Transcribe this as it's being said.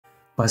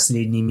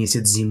Последний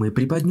месяц зимы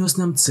преподнес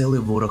нам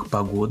целый ворох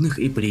погодных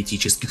и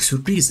политических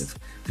сюрпризов.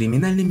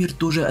 Криминальный мир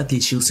тоже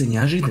отличился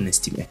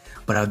неожиданностями,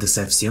 правда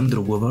совсем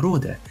другого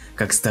рода.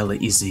 Как стало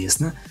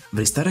известно, в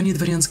ресторане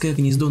 «Дворянское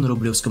гнездо» на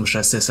Рублевском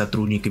шоссе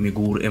сотрудниками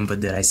ГУР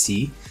МВД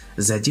России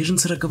задержан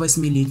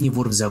 48-летний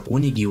вор в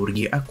законе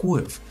Георгий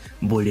Акоев,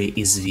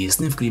 более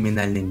известный в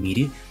криминальном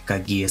мире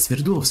как Гея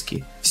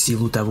Свердловский. В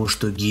силу того,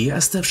 что Гея,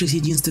 оставшись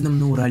единственным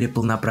на Урале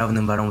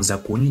полноправным вором в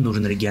законе,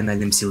 нужен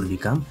региональным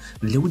силовикам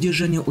для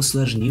удержания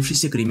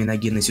усложнившейся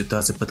криминогенной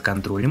ситуации под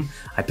контролем,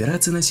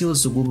 операция носила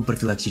сугубо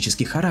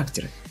профилактический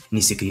характер.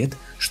 Не секрет,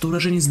 что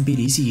уроженец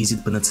Тбилиси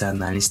ездит по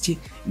национальности,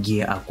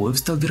 Гея Акоев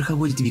стал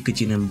верховодить в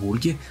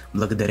Екатеринбурге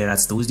благодаря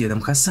родству с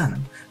дедом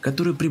Хасаном,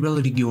 который прибрал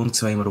регион к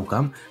своим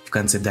рукам в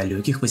конце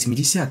далеких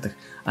 80-х,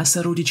 а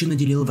сородича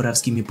наделил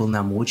воровскими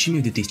полномочиями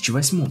в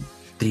 2008-м.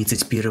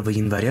 31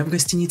 января в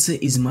гостинице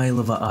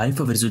Измайлова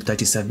Альфа в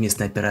результате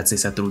совместной операции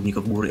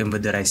сотрудников ГУР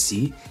МВД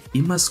России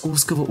и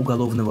Московского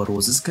уголовного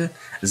розыска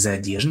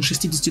задержан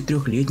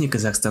 63-летний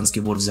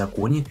казахстанский вор в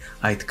законе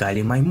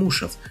Айткали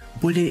Маймушев,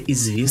 более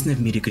известный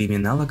в мире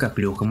криминала как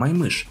Леха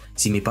Маймыш,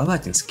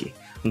 Семипалатинский.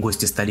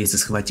 Гости столицы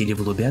схватили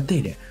в лобби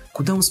отеля,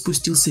 куда он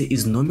спустился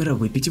из номера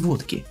выпить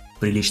водки.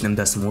 При личном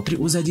досмотре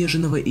у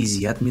задержанного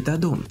изъят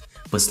метадон.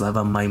 По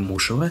словам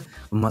Маймушева,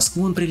 в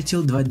Москву он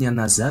прилетел 2 дня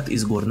назад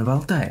из Горного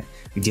Алтая,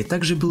 где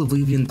также был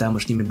выявлен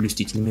тамошними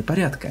блюстителями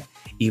порядка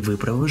и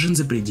выпровожен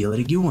за пределы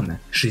региона.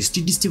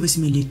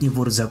 68-летний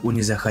вор в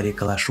законе Захарий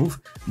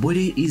Калашов,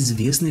 более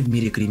известный в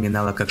мире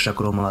криминала как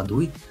Шакро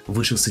Молодой,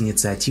 вышел с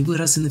инициативой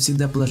раз и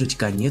навсегда положить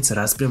конец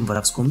распрям в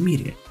воровском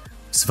мире.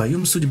 В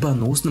своем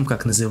судьбоносном,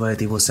 как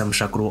называет его сам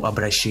Шакро,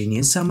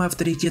 обращении, самый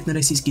авторитетный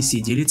российский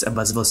сиделец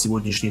обозвал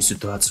сегодняшнюю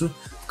ситуацию,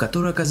 в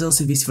которой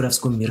оказался весь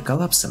воровской мир,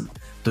 коллапсом,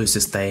 то есть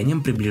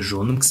состоянием,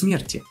 приближенным к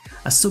смерти.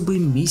 Особой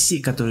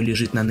миссией, которая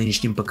лежит на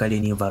нынешнем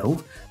поколении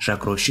воров,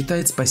 Шакро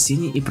считает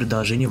спасение и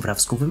продолжение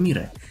воровского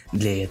мира.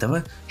 Для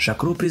этого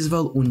Шакро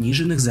призвал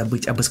униженных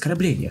забыть об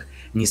оскорблениях,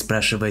 не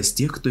спрашивая с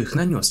тех, кто их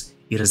нанес,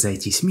 и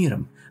разойтись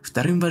миром.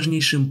 Вторым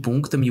важнейшим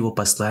пунктом его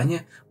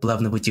послания,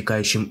 плавно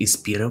вытекающим из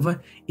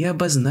первого и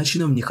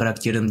обозначенным в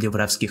нехарактерном для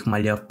воровских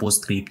маляв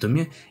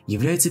постскриптуме,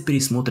 является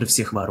пересмотр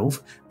всех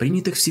воров,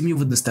 принятых в семью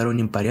в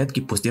одностороннем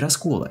порядке после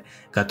раскола,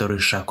 которые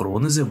Шакро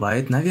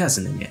называет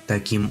навязанными.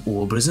 Таким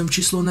образом, в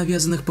число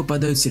навязанных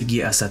попадают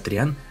Сергей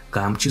Асатрян,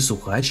 Камчи,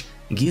 Сухач,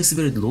 Гея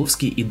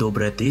Свердловский и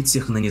добрая треть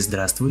всех ныне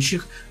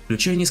здравствующих,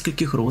 включая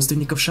нескольких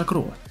родственников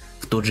Шакро.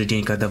 В тот же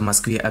день, когда в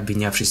Москве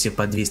обвинявшийся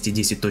по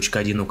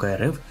 210.1 УК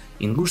РФ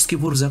ингушский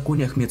вор в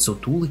законе Ахмед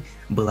Сутулы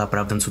был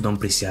оправдан судом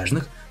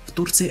присяжных, в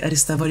Турции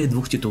арестовали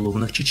 2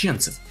 титулованных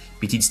чеченцев,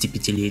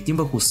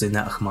 55-летнего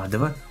Хусейна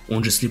Ахмадова,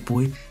 он же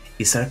Слепой,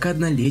 и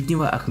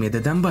 41-летнего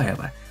Ахмеда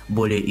Дамбаева,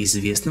 более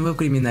известного в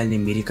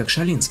криминальном мире как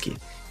Шалинский.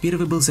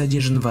 Первый был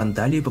задержан в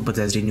Анталии по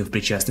подозрению в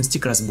причастности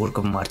к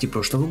разборкам в марте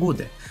прошлого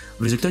года,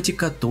 в результате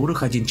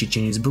которых один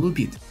чеченец был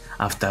убит,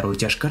 а второй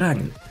тяжко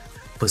ранен.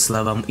 По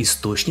словам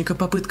источника,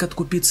 попытка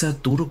откупиться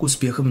от турок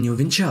успехом не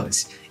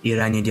увенчалась, и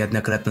ранее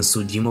неоднократно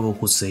судимого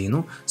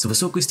Хусейну с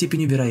высокой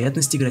степенью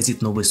вероятности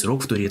грозит новый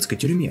срок в турецкой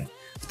тюрьме.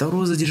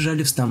 Второго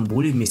задержали в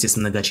Стамбуле вместе с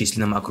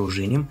многочисленным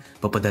окружением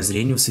по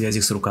подозрению в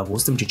связях с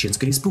руководством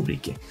Чеченской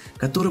Республики,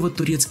 которого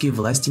турецкие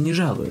власти не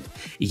жалуют,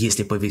 и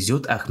если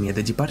повезет,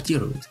 Ахмеда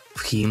депортируют.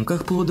 В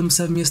Химках плодом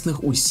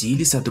совместных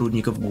усилий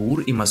сотрудников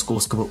ГУР и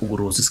московского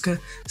угрозыска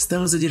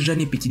стало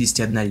задержание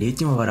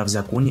 51-летнего вора в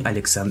законе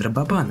Александра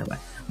Бабанова,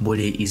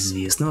 более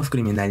известного в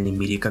криминальном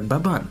мире как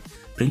Бабан.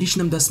 При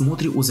личном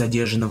досмотре у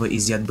задержанного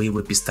изъят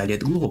боевой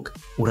пистолет ГЛОК.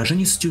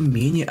 Уроженец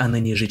Тюмени, а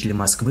ныне житель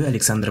Москвы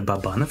Александр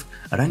Бабанов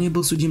ранее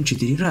был судим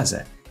 4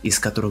 раза, из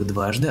которых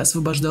дважды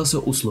освобождался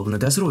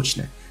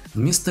условно-досрочно.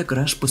 Вместо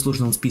краж в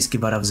послужном списке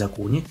вора в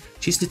законе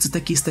числятся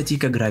такие статьи,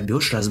 как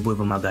грабеж, разбой,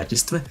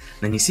 вымогательство,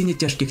 нанесение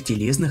тяжких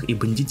телесных и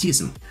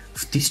бандитизм.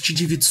 В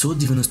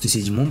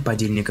 1997-м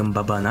подельником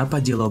Бабана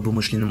по делу об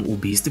умышленном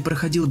убийстве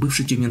проходил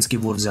бывший тюменский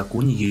вор в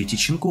законе Юрий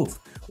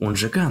Тиченков, он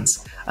же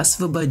Ганс,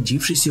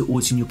 освободившийся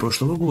осенью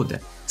прошлого года,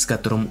 с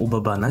которым у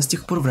Бабана с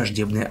тех пор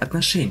враждебные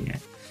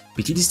отношения.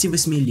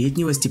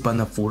 58-летнего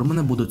Степана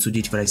Фурмана будут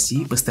судить в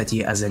России по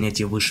статье о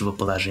занятии высшего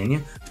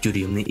положения в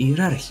тюремной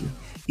иерархии.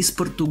 Из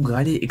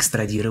Португалии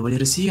экстрадировали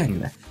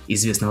россиянина,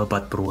 известного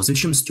под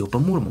прозвищем Степа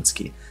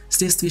Мурманский.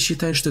 Следствие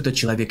считает, что этот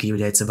человек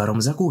является вором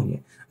в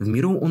законе. В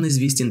миру он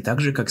известен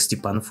также как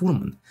Степан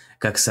Фурман.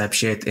 Как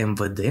сообщает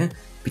МВД,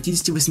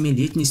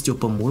 58-летний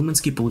Степа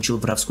Мурманский получил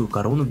воровскую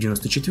корону в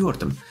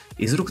 94-м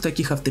из рук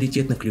таких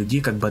авторитетных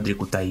людей, как Бадрик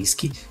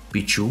Кутаиский,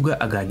 Пичуга,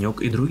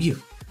 Огонек и других.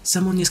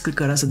 Сам он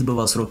несколько раз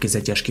отбывал сроки за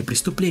тяжкие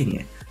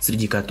преступления,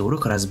 среди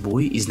которых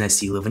разбои,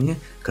 изнасилования,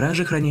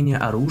 кражи, хранение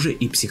оружия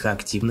и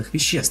психоактивных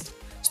веществ.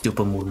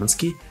 Степа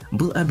Мурманский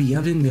был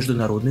объявлен в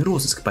международный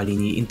розыск по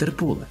линии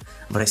Интерпола.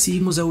 В России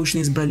ему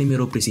заочно избрали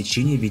меру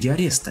пресечения в виде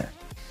ареста.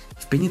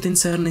 В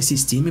пенитенциарной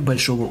системе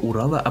Большого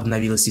Урала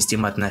обновилась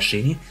система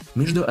отношений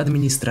между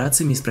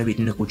администрациями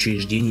исправительных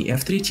учреждений и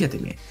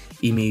авторитетами,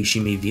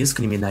 имеющими вес в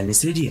криминальной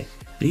среде.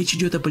 Речь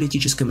идет о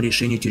политическом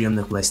решении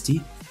тюремных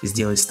властей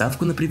сделать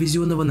ставку на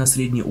привезенного на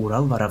Средний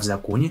Урал вора в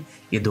законе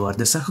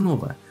Эдуарда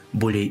Сахнова,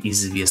 более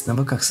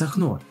известного как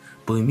Сахно.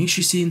 По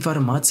имеющейся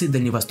информации,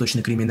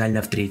 дальневосточный криминальный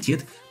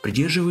авторитет,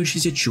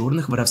 придерживающийся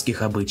черных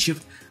воровских обычаев,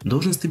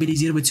 должен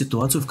стабилизировать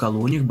ситуацию в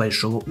колониях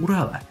Большого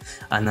Урала.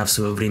 Она в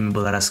свое время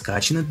была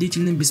раскачана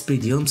длительным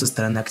беспределом со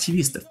стороны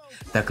активистов,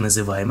 так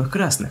называемых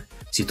красных.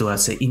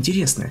 Ситуация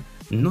интересная,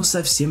 но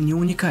совсем не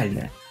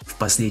уникальная. В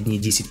последние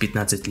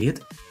 10-15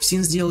 лет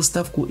ФСИН сделал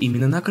ставку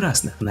именно на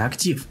красных, на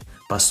актив.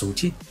 По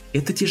сути,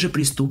 это те же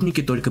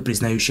преступники, только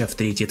признающие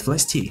авторитет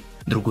властей.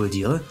 Другое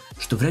дело,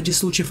 что в ряде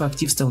случаев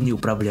актив стал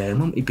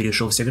неуправляемым и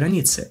перешел все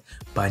границы.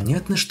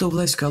 Понятно, что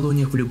власть в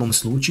колониях в любом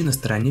случае на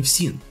стороне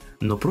ФСИН,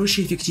 но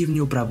проще и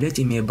эффективнее управлять,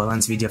 имея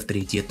баланс в виде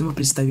авторитетного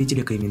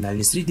представителя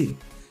криминальной среды.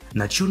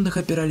 На черных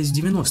опирались в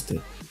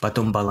 90-е,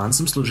 потом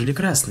балансом служили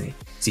красные.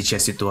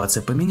 Сейчас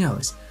ситуация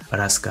поменялась,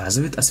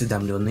 рассказывает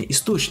осведомленный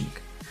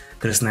источник.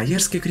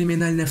 Красноярский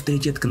криминальный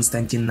авторитет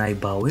Константин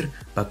Найбауэр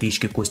по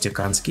кличке Костя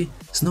Канский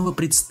снова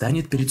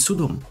предстанет перед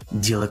судом.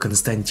 Дело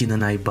Константина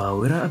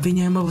Найбауэра,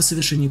 обвиняемого в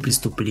совершении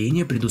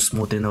преступления,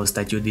 предусмотренного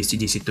статьей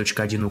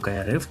 210.1 УК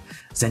РФ,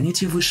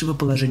 занятие высшего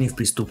положения в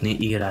преступной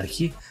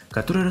иерархии,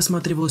 которое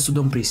рассматривалось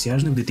судом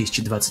присяжных в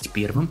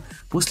 2021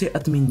 после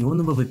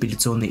отмененного в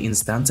апелляционной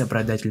инстанции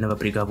оправдательного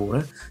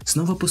приговора,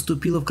 снова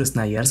поступило в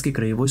Красноярский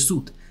краевой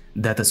суд.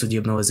 Дата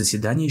судебного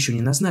заседания еще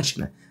не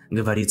назначена,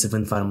 говорится в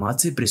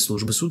информации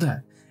пресс-службы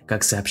суда.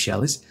 Как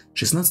сообщалось,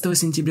 16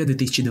 сентября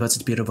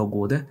 2021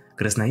 года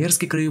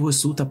Красноярский краевой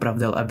суд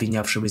оправдал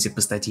обвинявшегося по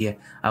статье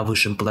о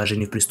высшем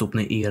положении в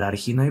преступной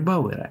иерархии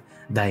Найбауэра.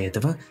 До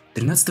этого,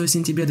 13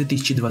 сентября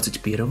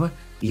 2021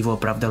 его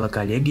оправдала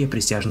коллегия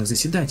присяжных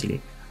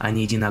заседателей.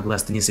 Они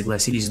единогласно не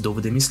согласились с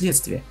доводами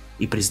следствия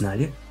и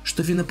признали,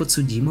 что вина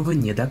подсудимого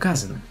не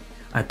доказана.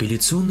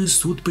 Апелляционный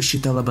суд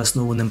посчитал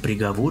обоснованным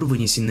приговор,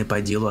 вынесенный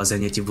по делу о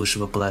занятии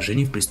высшего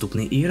положения в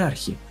преступной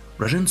иерархии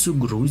уроженцу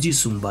Грузии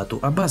Сумбату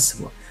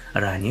Аббасову.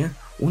 Ранее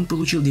он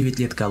получил 9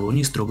 лет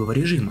колонии строгого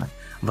режима.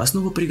 В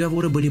основу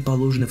приговора были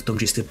положены в том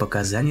числе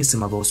показания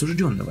самого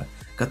осужденного,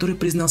 который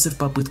признался в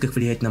попытках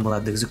влиять на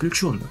молодых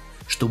заключенных,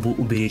 чтобы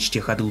уберечь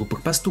тех от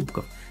глупых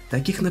поступков,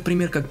 таких,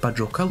 например, как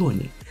поджог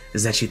колонии.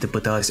 Защита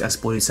пыталась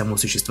оспорить само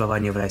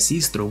существование в России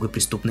строгой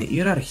преступной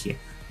иерархии,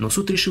 но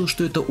суд решил,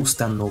 что это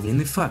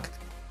установленный факт.